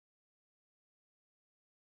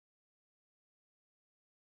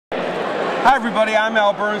Hi everybody, I'm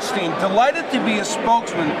Al Bernstein. Delighted to be a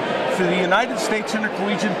spokesman for the United States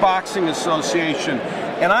Intercollegiate Boxing Association.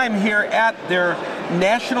 And I'm here at their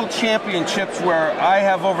national championships where I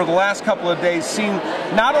have over the last couple of days seen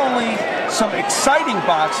not only some exciting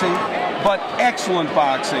boxing, but excellent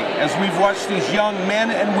boxing as we've watched these young men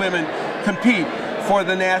and women compete for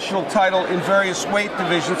the national title in various weight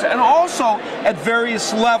divisions and also at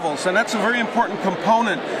various levels. And that's a very important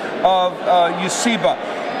component of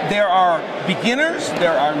USIBA. There are beginners,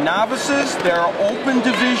 there are novices, there are open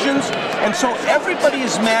divisions, and so everybody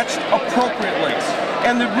is matched appropriately.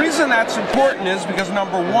 And the reason that's important is because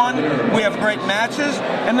number one, we have great matches,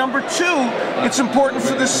 and number two, it's important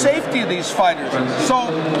for the safety of these fighters. So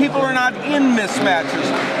people are not in mismatches.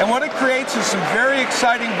 And what it creates is some very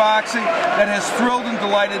exciting boxing that has thrilled and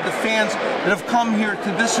delighted the fans that have come here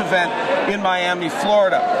to this event in Miami,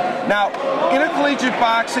 Florida. Now, intercollegiate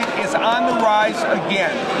boxing is on the rise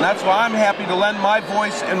again, and that's why I'm happy to lend my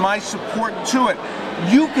voice and my support to it.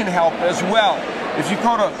 You can help as well. If you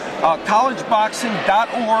go to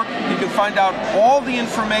collegeboxing.org, you can find out all the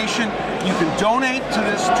information. You can donate to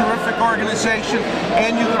this terrific organization,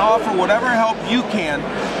 and you can offer whatever help you can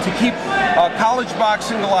to keep college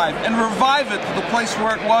boxing alive and revive it to the place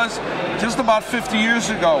where it was just about 50 years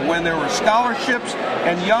ago, when there were scholarships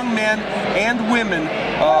and young men and women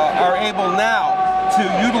are able now to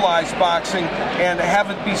utilize boxing and have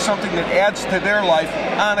it be something that adds to their life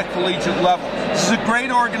on a collegiate level. This is a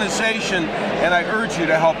great organization, and I urge you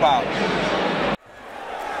to help out.